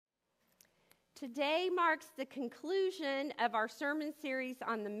Today marks the conclusion of our sermon series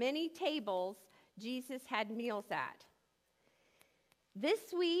on the many tables Jesus had meals at.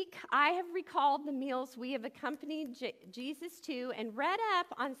 This week, I have recalled the meals we have accompanied Jesus to and read up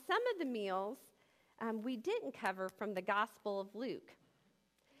on some of the meals we didn't cover from the Gospel of Luke.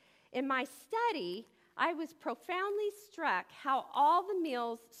 In my study, I was profoundly struck how all the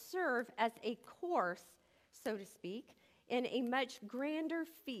meals serve as a course, so to speak, in a much grander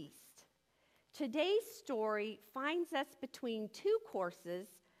feast. Today's story finds us between two courses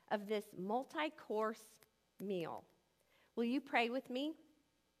of this multi-course meal. Will you pray with me?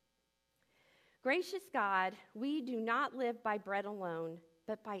 Gracious God, we do not live by bread alone,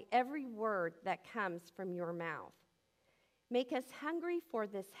 but by every word that comes from your mouth. Make us hungry for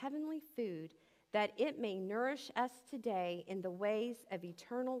this heavenly food, that it may nourish us today in the ways of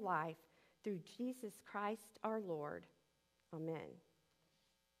eternal life through Jesus Christ our Lord. Amen.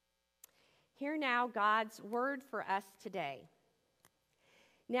 Hear now God's word for us today.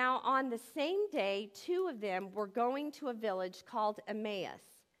 Now, on the same day, two of them were going to a village called Emmaus,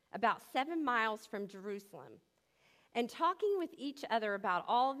 about 7 miles from Jerusalem, and talking with each other about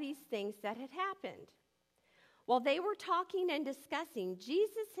all these things that had happened. While they were talking and discussing,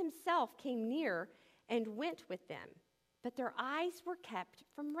 Jesus himself came near and went with them, but their eyes were kept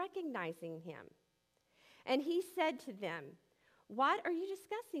from recognizing him. And he said to them, "What are you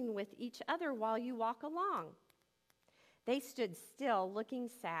discussing with each other while you walk along?" They stood still, looking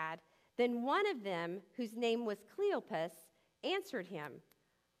sad. Then one of them, whose name was Cleopas, answered him,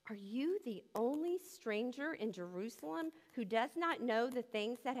 "Are you the only stranger in Jerusalem who does not know the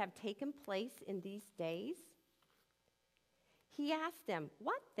things that have taken place in these days?" He asked them,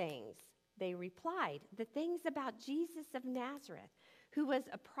 "What things?" They replied, "The things about Jesus of Nazareth, who was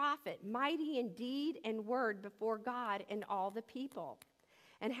a prophet, mighty in deed and word before God and all the people,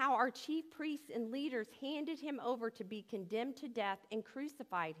 and how our chief priests and leaders handed him over to be condemned to death and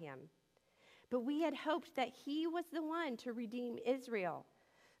crucified him. But we had hoped that he was the one to redeem Israel.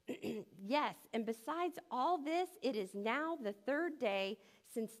 Yes, and besides all this, it is now the third day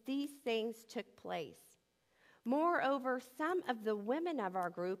since these things took place. Moreover, some of the women of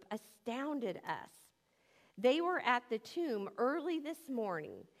our group astounded us. They were at the tomb early this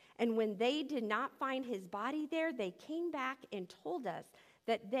morning, and when they did not find his body there, they came back and told us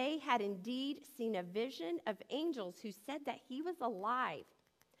that they had indeed seen a vision of angels who said that he was alive.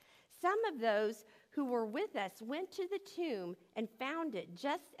 Some of those who were with us went to the tomb and found it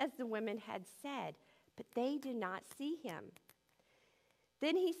just as the women had said, but they did not see him."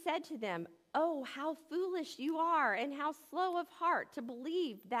 Then he said to them, "Oh, how foolish you are, and how slow of heart to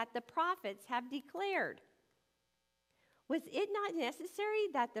believe that the prophets have declared. Was it not necessary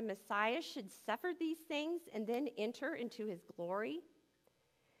that the Messiah should suffer these things and then enter into his glory?"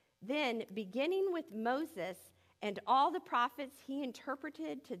 Then, beginning with Moses and all the prophets, he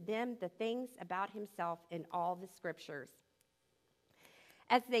interpreted to them the things about himself in all the scriptures.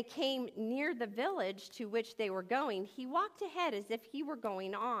 As they came near the village to which they were going, he walked ahead as if he were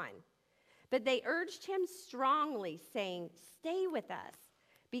going on. But they urged him strongly, saying, "Stay with us,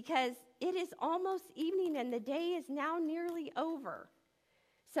 because it is almost evening and the day is now nearly over."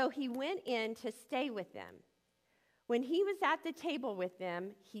 So he went in to stay with them. When he was at the table with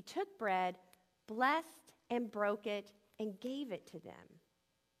them, he took bread, blessed and broke it, and gave it to them.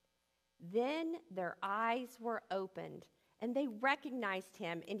 Then their eyes were opened, and they recognized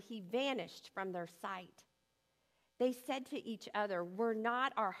him, and he vanished from their sight. They said to each other, "Were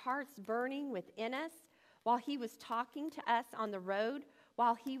not our hearts burning within us while he was talking to us on the road,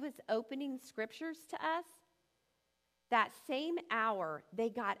 while he was opening scriptures to us?" That same hour, they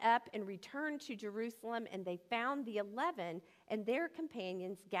got up and returned to Jerusalem, and they found the 11 and their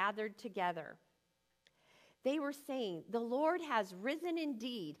companions gathered together. They were saying, "The Lord has risen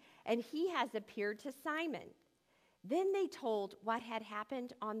indeed, and he has appeared to Simon." Then they told what had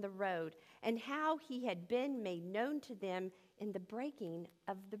happened on the road and how he had been made known to them in the breaking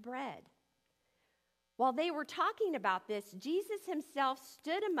of the bread. While they were talking about this, Jesus himself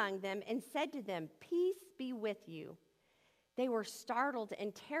stood among them and said to them, "Peace be with you." They were startled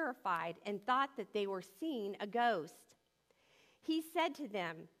and terrified and thought that they were seeing a ghost. He said to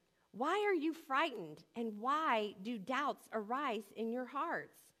them, "Why are you frightened, and why do doubts arise in your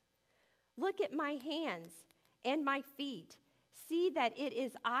hearts? Look at my hands and my feet. See that it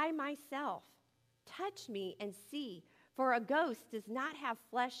is I myself. Touch me and see, for a ghost does not have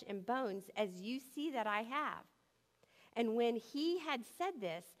flesh and bones as you see that I have." And when he had said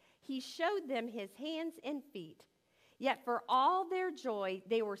this, he showed them his hands and feet. Yet for all their joy,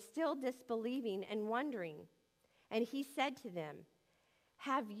 they were still disbelieving and wondering. And he said to them,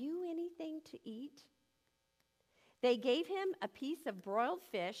 "Have you anything to eat?" They gave him a piece of broiled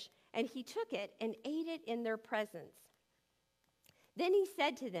fish, and he took it and ate it in their presence. Then he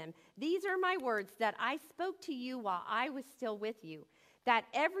said to them, "These are my words that I spoke to you while I was still with you, that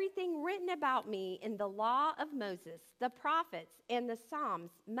everything written about me in the law of Moses, the prophets, and the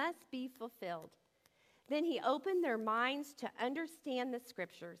Psalms must be fulfilled." Then he opened their minds to understand the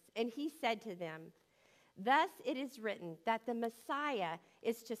scriptures, and he said to them, "Thus it is written that the Messiah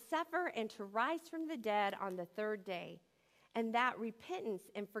is to suffer and to rise from the dead on the third day, and that repentance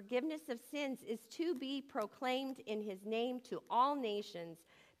and forgiveness of sins is to be proclaimed in his name to all nations,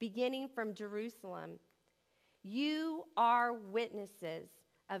 beginning from Jerusalem. You are witnesses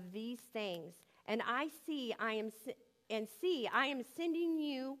of these things, and I am sending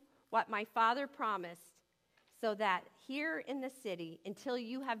you what my Father promised, so that here in the city, until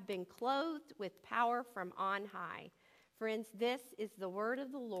you have been clothed with power from on high." Friends, this is the word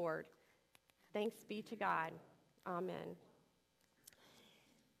of the Lord. Thanks be to God. Amen.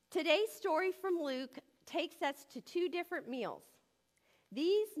 Today's story from Luke takes us to two different meals.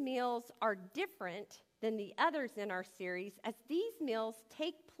 These meals are different than the others in our series, as these meals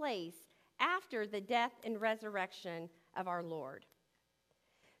take place after the death and resurrection of our Lord.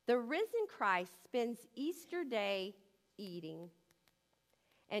 The risen Christ spends Easter Day eating,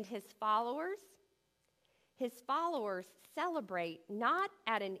 and his followers celebrate not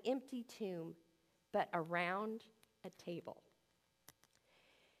at an empty tomb, but around a table.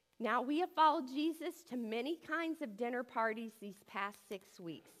 Now, we have followed Jesus to many kinds of dinner parties these past 6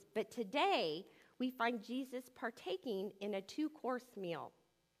 weeks, but today we find Jesus partaking in a 2-course meal.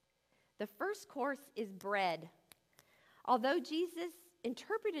 The first course is bread. Although Jesus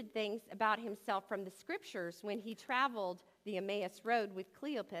interpreted things about himself from the scriptures when he traveled the Emmaus Road with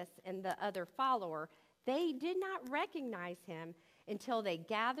Cleopas and the other follower, they did not recognize him until they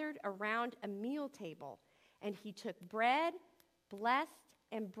gathered around a meal table, and he took bread, blessed,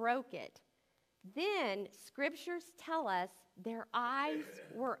 and broke it. Then scriptures tell us their eyes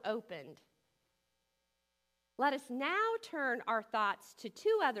were opened. Let us now turn our thoughts to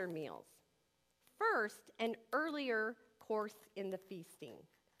 2 other meals. First, an earlier course in the feasting,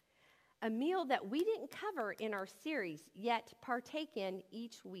 a meal that we didn't cover in our series, yet partake in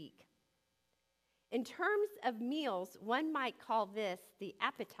each week. In terms of meals, one might call this the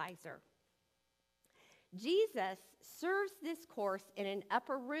appetizer. Jesus serves this course in an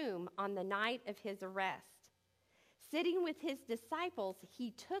upper room on the night of his arrest. Sitting with his disciples,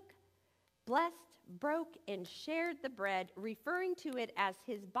 he took, blessed, broke, and shared the bread, referring to it as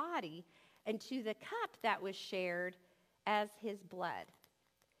his body, and to the cup that was shared as his blood.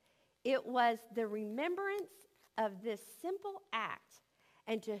 It was the remembrance of this simple act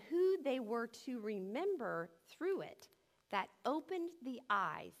and to who they were to remember through it that opened the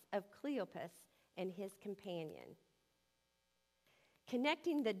eyes of Cleopas and his companion.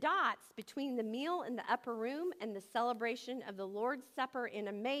 Connecting the dots between the meal in the upper room and the celebration of the Lord's Supper in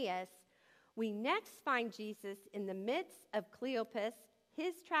Emmaus, we next find Jesus in the midst of Cleopas,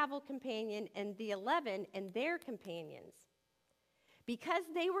 his travel companion, and the 11 and their companions. Because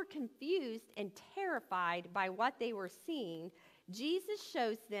they were confused and terrified by what they were seeing, Jesus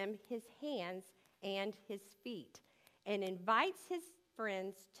shows them his hands and his feet and invites his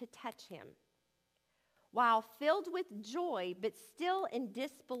friends to touch him. While filled with joy but still in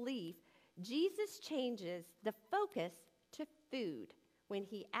disbelief, Jesus changes the focus to food when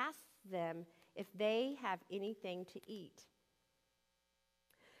he asks them if they have anything to eat.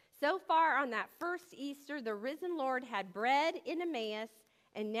 So far on that first Easter, the risen Lord had bread in Emmaus,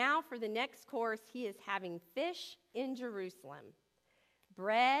 and now for the next course, he is having fish in Jerusalem.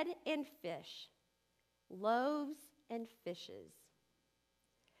 Bread and fish, loaves and fishes.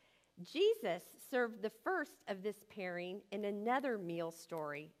 Jesus served the first of this pairing in another meal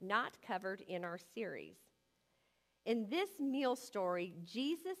story not covered in our series. In this meal story,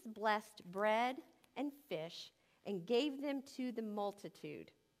 Jesus blessed bread and fish and gave them to the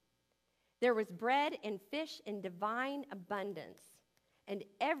multitude. There was bread and fish in divine abundance, and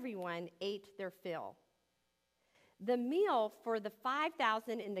everyone ate their fill. The meal for the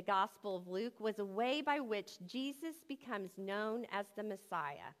 5,000 in the Gospel of Luke was a way by which Jesus becomes known as the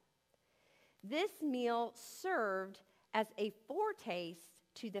Messiah. This meal served as a foretaste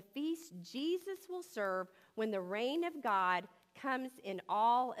to the feast Jesus will serve when the reign of God comes in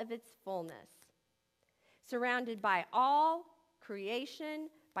all of its fullness. Surrounded by all creation,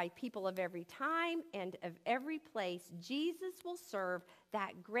 by people of every time and of every place, Jesus will serve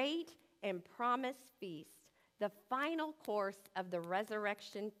that great and promised feast. The final course of the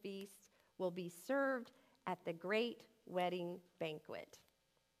resurrection feast will be served at the great wedding banquet.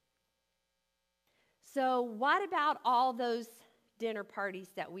 So, what about all those dinner parties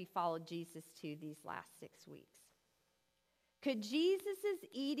that we followed Jesus to these last 6 weeks? Could Jesus'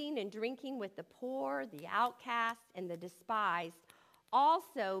 eating and drinking with the poor, the outcast, and the despised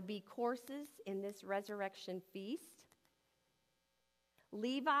also be courses in this resurrection feast?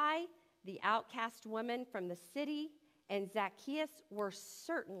 Levi, the outcast woman from the city, and Zacchaeus were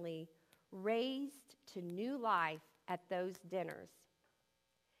certainly raised to new life at those dinners.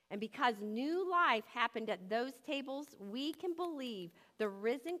 And because new life happened at those tables, we can believe the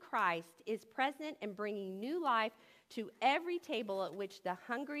risen Christ is present and bringing new life to every table at which the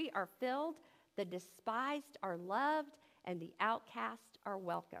hungry are filled, the despised are loved, and the outcast are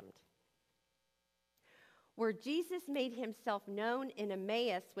welcomed. Where Jesus made himself known in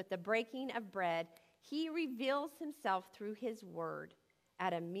Emmaus with the breaking of bread, he reveals himself through his word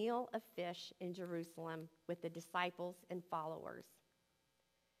at a meal of fish in Jerusalem with the disciples and followers.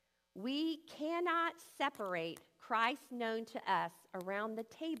 We cannot separate Christ known to us around the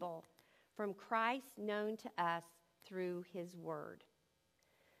table from Christ known to us through his word.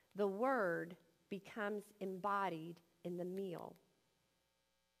 The word becomes embodied in the meal.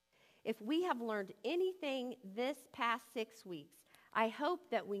 If we have learned anything this past 6 weeks, I hope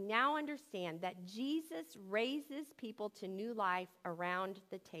that we now understand that Jesus raises people to new life around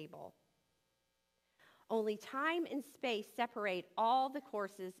the table. Only time and space separate all the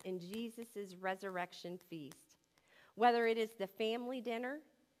courses in Jesus' resurrection feast. Whether it is the family dinner,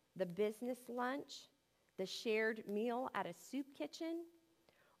 the business lunch, the shared meal at a soup kitchen,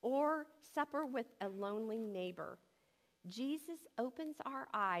 or supper with a lonely neighbor, Jesus opens our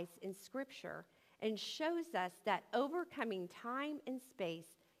eyes in Scripture and shows us that overcoming time and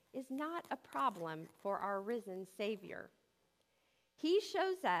space is not a problem for our risen Savior. He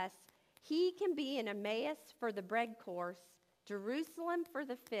shows us he can be in Emmaus for the bread course, Jerusalem for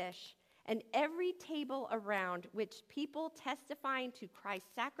the fish, and every table around which people testifying to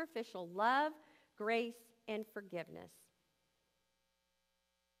Christ's sacrificial love, grace, and forgiveness.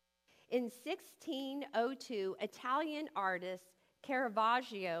 In 1602, Italian artist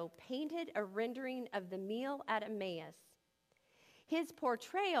Caravaggio painted a rendering of the meal at Emmaus. His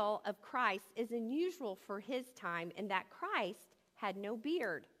portrayal of Christ is unusual for his time in that Christ had no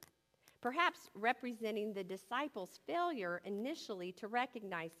beard, perhaps representing the disciples' failure initially to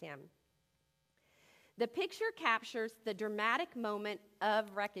recognize him. The picture captures the dramatic moment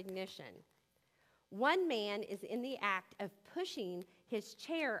of recognition. One man is in the act of pushing his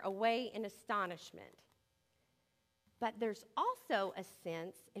chair away in astonishment. But there's also a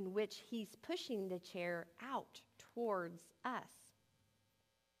sense in which he's pushing the chair out towards us.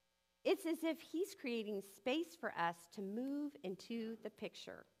 It's as if he's creating space for us to move into the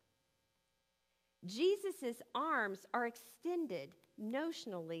picture. Jesus' arms are extended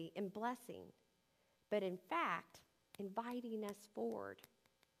notionally in blessing, but in fact, inviting us forward.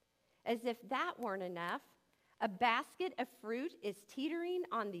 As if that weren't enough, a basket of fruit is teetering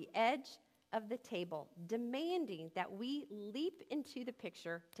on the edge of the table, demanding that we leap into the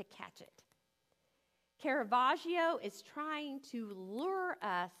picture to catch it. Caravaggio is trying to lure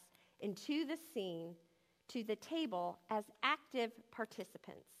us into the scene, to the table, as active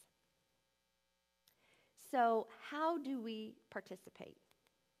participants. So, how do we participate?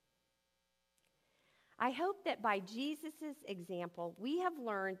 I hope that by Jesus' example, we have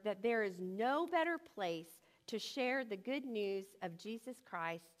learned that there is no better place to share the good news of Jesus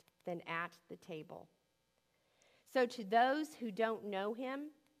Christ than at the table. So to those who don't know him,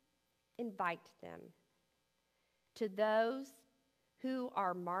 invite them. To those who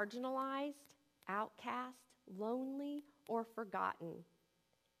are marginalized, outcast, lonely, or forgotten,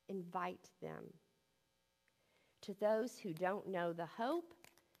 invite them. To those who don't know the hope,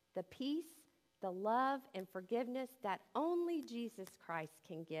 the peace, the love, and forgiveness that only Jesus Christ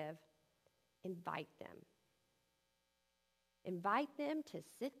can give, invite them. Invite them to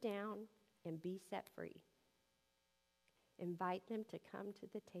sit down and be set free. Invite them to come to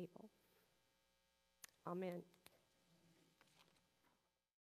the table. Amen.